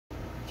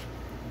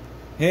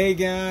Hey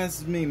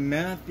guys, it's me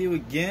Matthew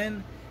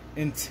again,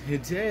 and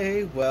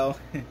today, well,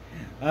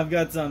 I've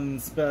got something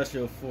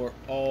special for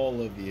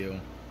all of you.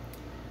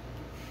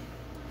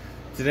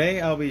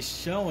 Today I'll be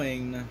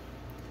showing,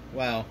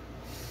 well,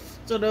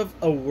 sort of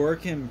a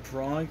work in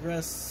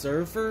progress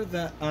server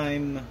that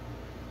I'm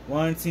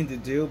wanting to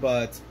do,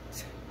 but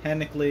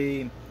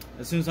technically,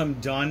 as soon as I'm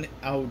done,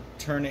 I'll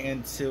turn it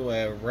into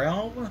a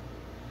realm.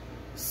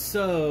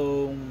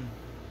 So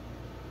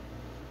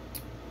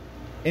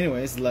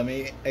anyways, let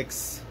me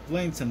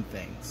explain some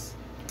things.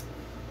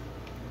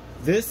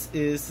 This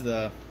is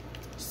the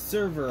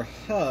server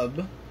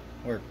hub,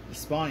 or the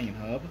spawning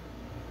hub.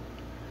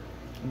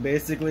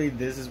 Basically,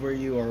 this is where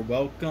you are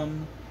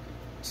welcome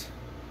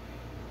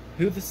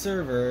to the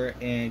server,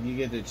 and you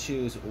get to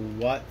choose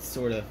what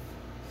sort of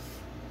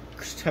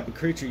type of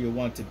creature you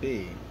want to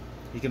be.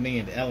 You can be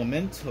an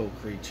elemental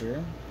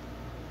creature,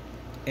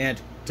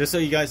 and just so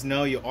you guys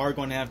know, you are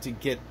going to have to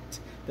get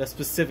the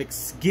specific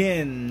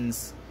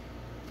skins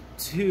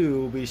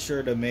to be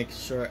sure to make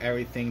sure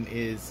everything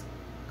is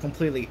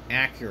completely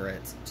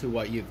accurate to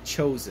what you've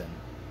chosen.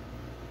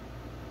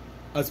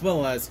 As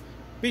well as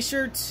be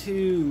sure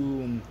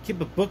to keep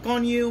a book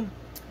on you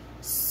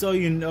so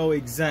you know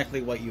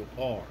exactly what you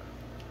are.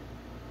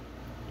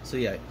 So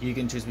yeah, you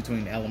can choose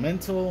between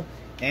elemental,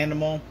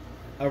 animal,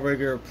 a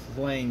regular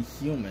plain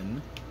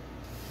human,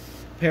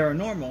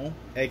 paranormal,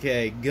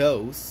 aka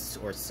ghosts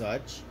or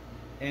such,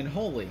 and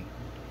holy.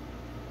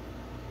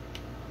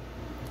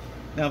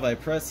 Now if I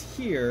press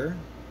here,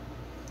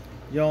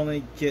 you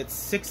only get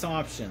 6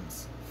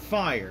 options: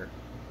 fire,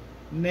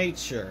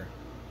 nature,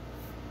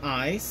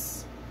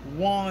 ice,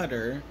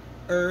 water,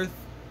 earth,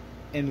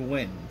 and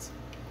wind.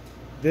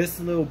 This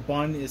little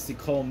button is to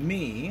call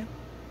me.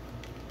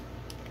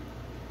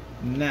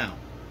 Now,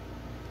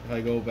 if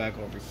I go back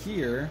over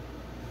here,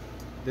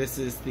 this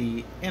is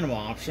the animal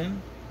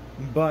option,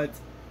 but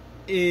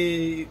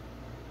I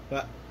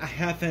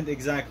haven't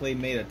exactly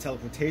made a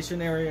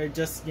teleportation area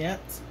just yet.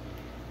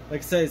 Like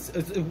I said,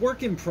 it's a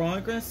work in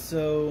progress,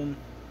 so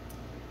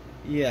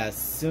yeah, as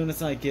soon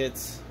as I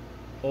get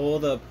all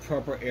the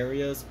proper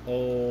areas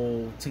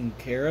all taken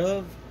care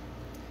of,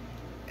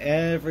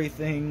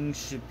 everything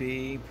should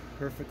be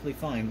perfectly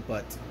fine.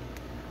 But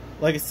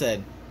like I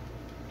said,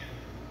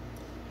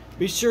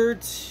 be sure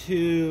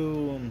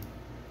to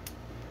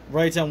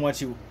write down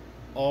what you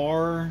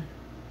are,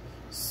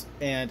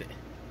 and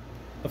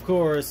of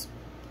course,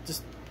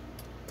 just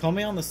call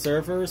me on the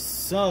server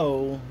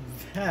so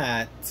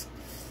that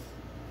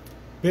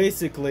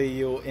basically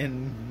you'll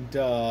end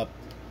up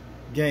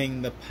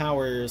getting the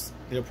powers,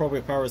 the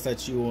appropriate powers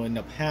that you will end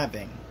up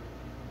having.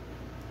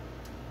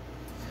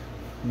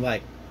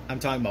 Like, I'm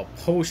talking about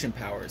potion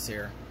powers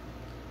here.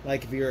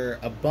 Like, if you're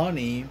a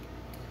bunny,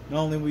 not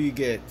only will you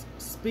get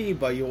speed,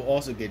 but you'll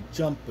also get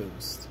jump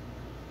boost.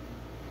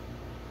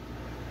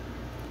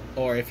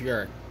 Or if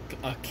you're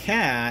a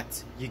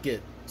cat, you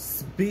get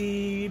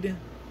speed.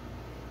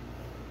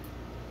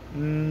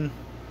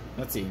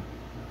 Let's see.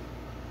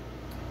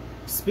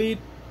 Speed,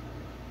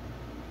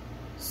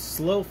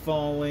 slow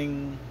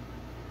falling,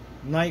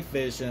 night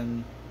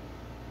vision,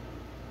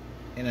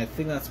 and I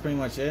think that's pretty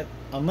much it.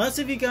 Unless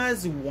if you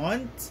guys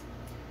want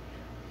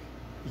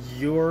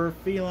your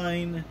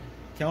feline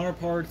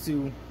counterpart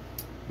to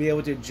be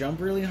able to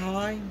jump really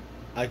high,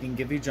 I can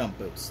give you jump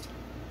boost.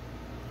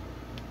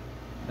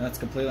 And that's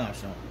completely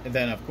optional. And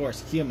then of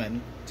course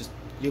human, just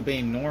you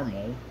being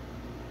normal.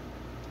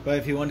 But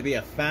if you want to be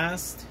a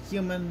fast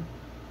human,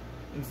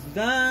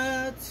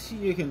 that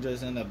you can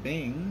just end up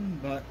being,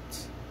 but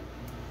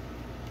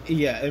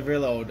yeah, it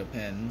really all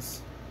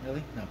depends.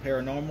 Really? Now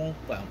paranormal?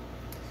 Well,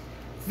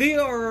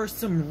 there are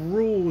some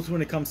rules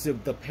when it comes to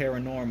the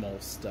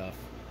paranormal stuff.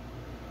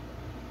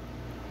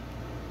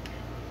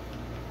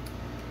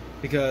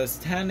 Because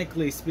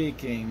technically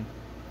speaking,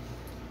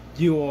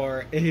 you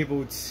are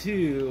able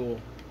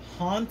to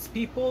haunt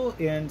people,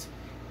 and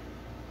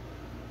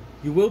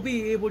you will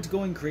be able to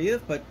go in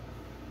creative, but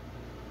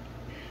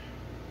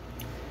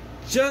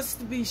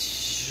just be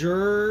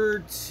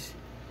sure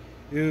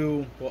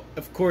to, well,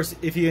 of course,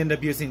 if you end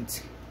up using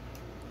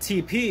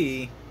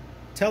TP,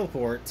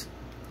 teleport,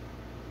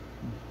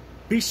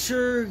 be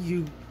sure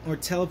you are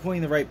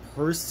teleporting the right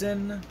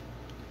person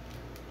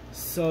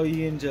so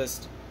you can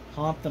just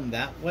haunt them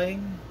that way.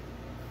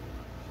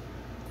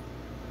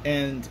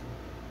 And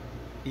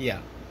yeah,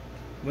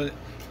 with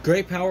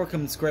great power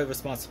comes great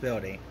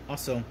responsibility.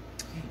 Also,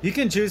 you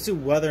can choose to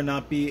whether or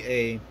not be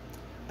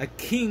a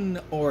king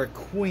or a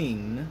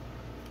queen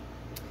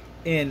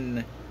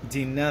in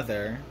the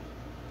Nether.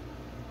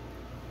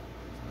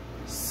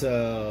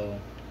 So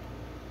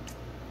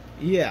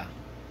yeah,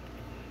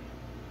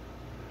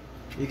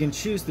 you can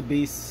choose to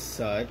be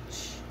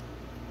such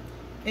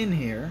in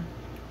here.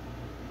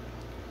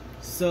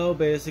 So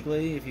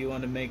basically, if you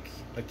want to make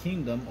a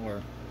kingdom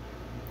or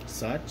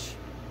such,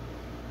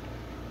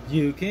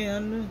 you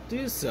can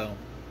do so.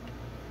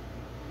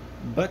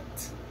 But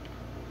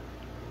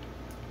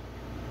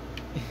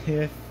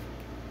if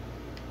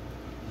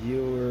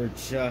you're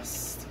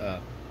just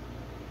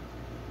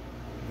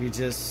If you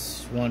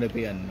just want to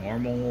be a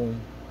normal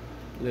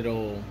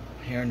little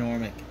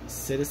paranormal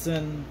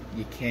citizen,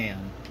 you can.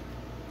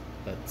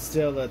 But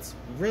still, that's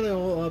really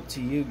all up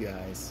to you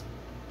guys.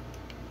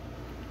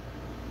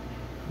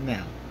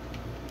 Now,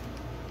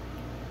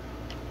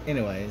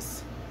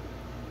 anyways,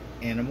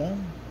 animal,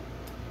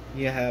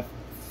 you have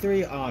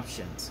 3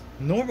 options.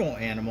 Normal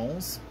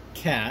animals,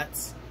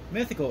 cats,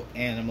 mythical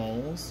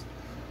animals,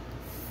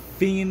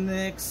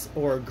 phoenix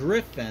or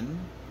griffin,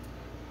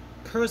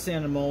 cursed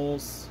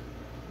animals,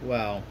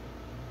 well,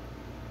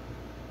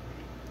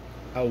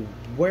 a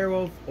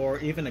werewolf or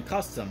even a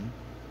custom.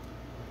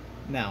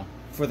 Now,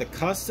 for the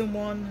custom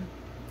one,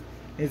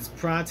 it's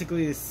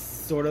practically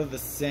sort of the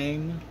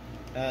same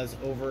as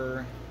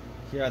over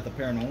here at the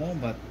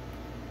paranormal,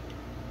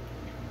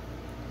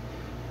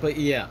 but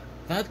yeah,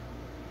 that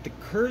the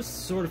curse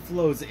sort of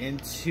flows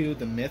into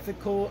the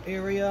mythical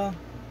area.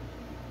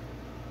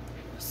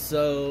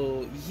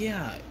 So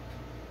yeah,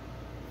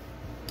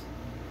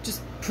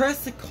 just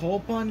press the call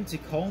button to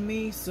call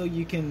me so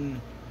you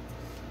can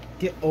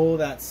get all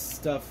that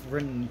stuff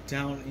written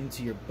down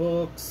into your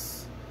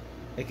books,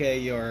 aka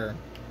your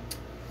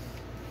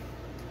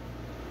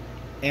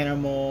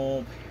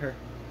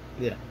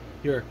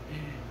your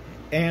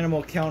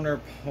animal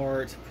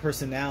counterpart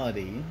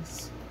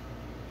personalities.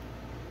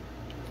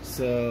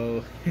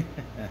 So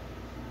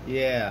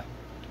yeah,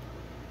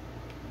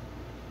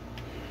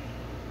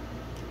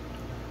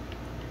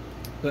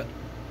 but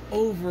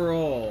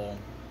overall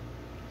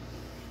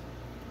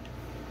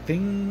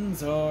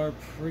things are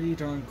pretty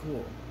darn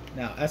cool.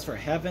 Now, as for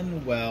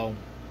heaven, well,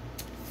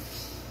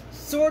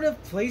 sort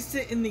of placed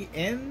it in the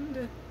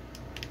end,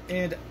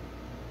 and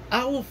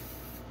I will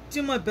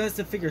do my best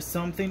to figure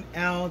something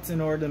out in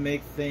order to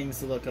make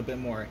things look a bit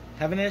more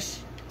heavenish.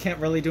 Can't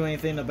really do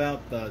anything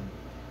about the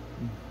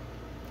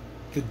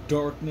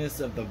darkness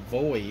of the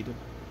void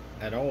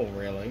at all,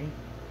 really.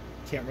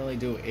 Can't really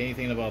do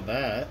anything about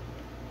that.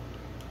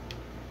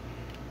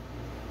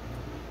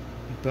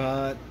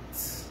 But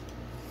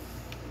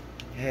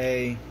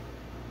hey,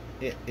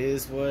 it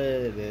is what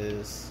it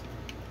is.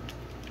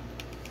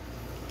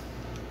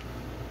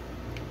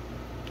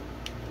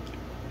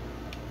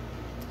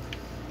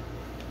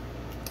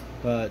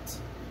 But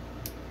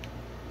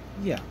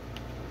yeah,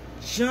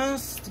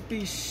 just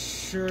be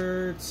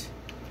sure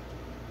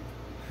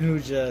to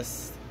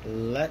just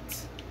let,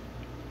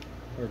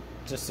 or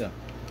just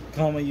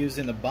call me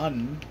using the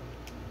button,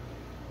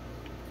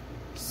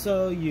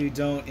 so you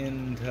don't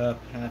end up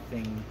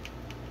having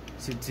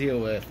to deal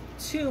with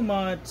too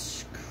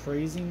much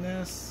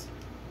craziness.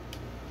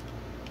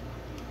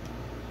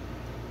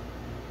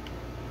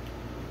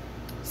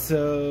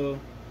 So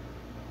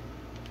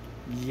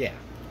yeah.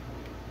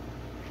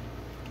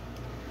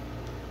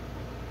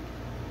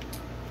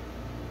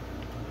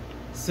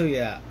 So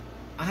yeah,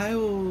 I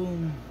will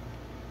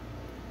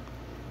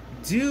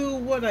do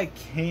what I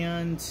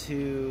can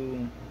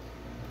to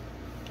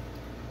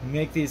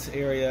make these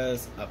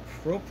areas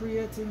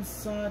appropriate and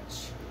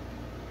such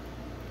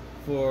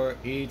for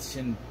each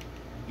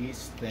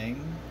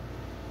thing.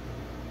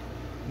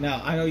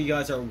 Now, I know you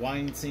guys are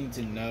wanting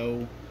to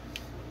know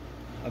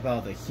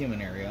about the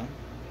human area.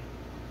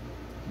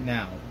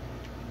 Now,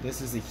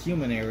 this is the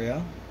human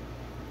area,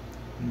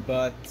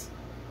 but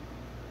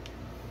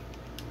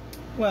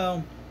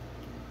well,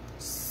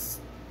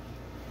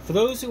 for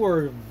those who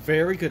are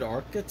very good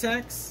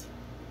architects,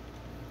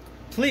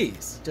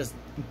 please just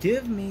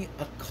give me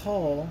a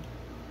call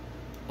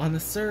on the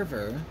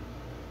server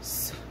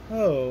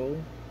so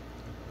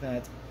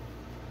that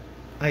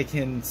I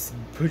can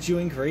put you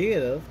in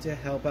creative to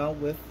help out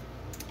with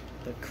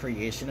the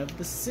creation of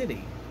the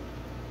city.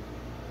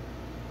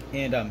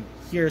 And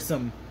here are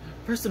some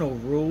personal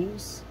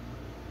rules.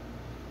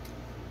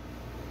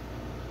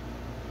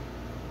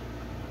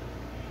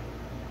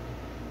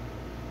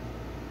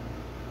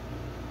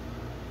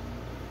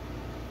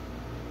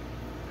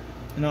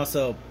 And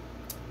also,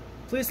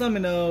 please let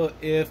me know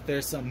if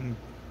there's some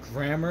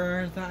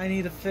grammar that I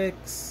need to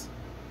fix.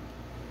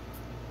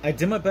 I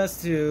did my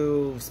best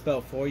to spell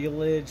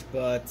foliage,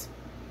 but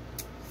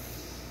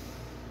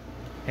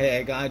hey,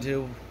 I gotta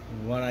do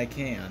what I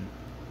can.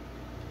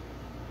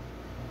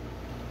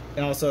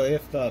 And also,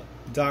 if the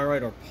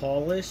diorite or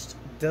polished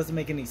doesn't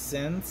make any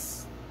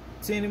sense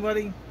to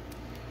anybody,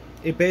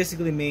 it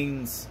basically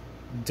means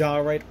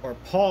diorite or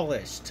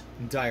polished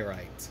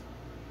diorite.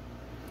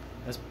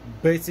 That's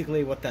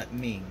basically what that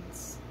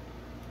means.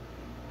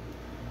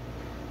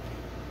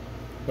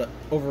 But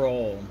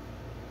overall,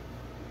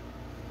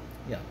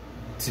 yeah,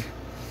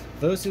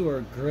 those who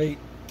are great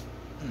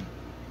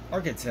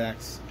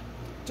architects,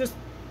 just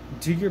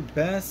do your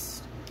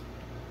best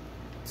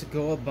to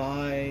go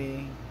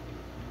by,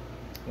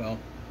 well,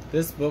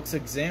 this book's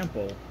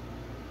example.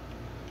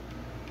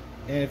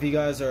 And if you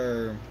guys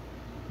are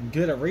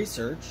good at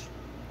research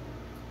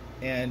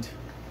and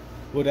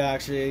would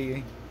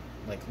actually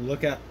like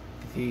look at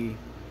the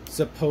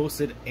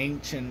supposed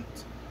ancient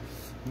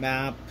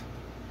map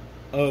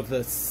of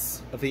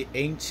the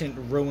ancient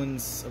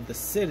ruins of the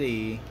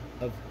city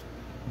of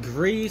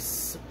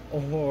Greece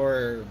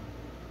or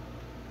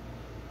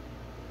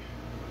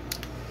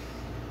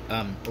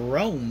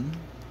Rome,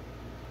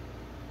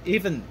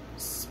 even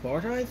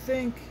Sparta, I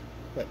think.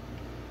 But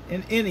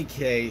in any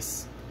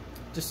case,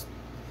 just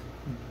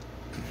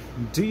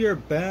do your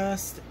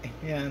best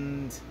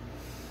and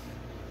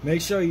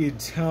make sure you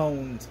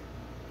don't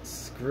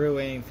screw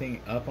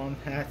anything up on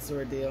that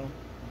sort of deal.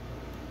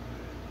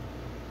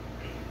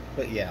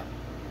 But yeah,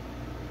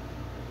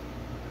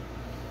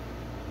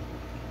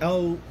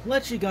 I'll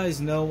let you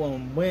guys know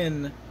on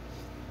when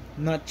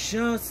not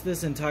just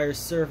this entire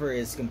server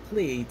is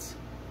complete,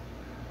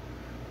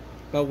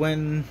 but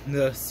when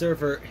the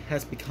server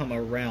has become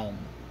a realm.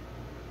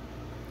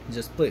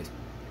 Just please,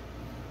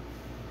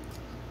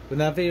 when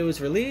that video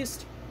is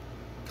released,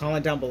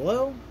 comment down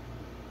below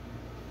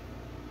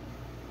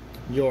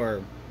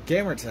your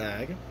gamer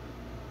tag,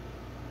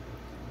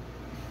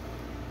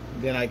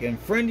 then I can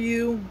friend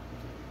you,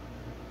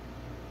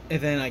 and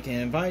then I can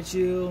invite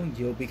you,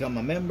 you'll become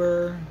a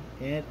member,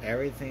 and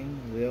everything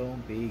will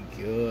be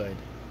good.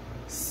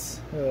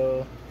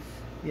 So,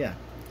 yeah.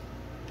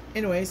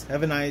 Anyways,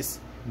 have a nice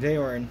day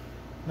or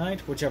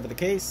night, whichever the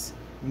case.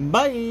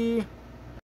 Bye!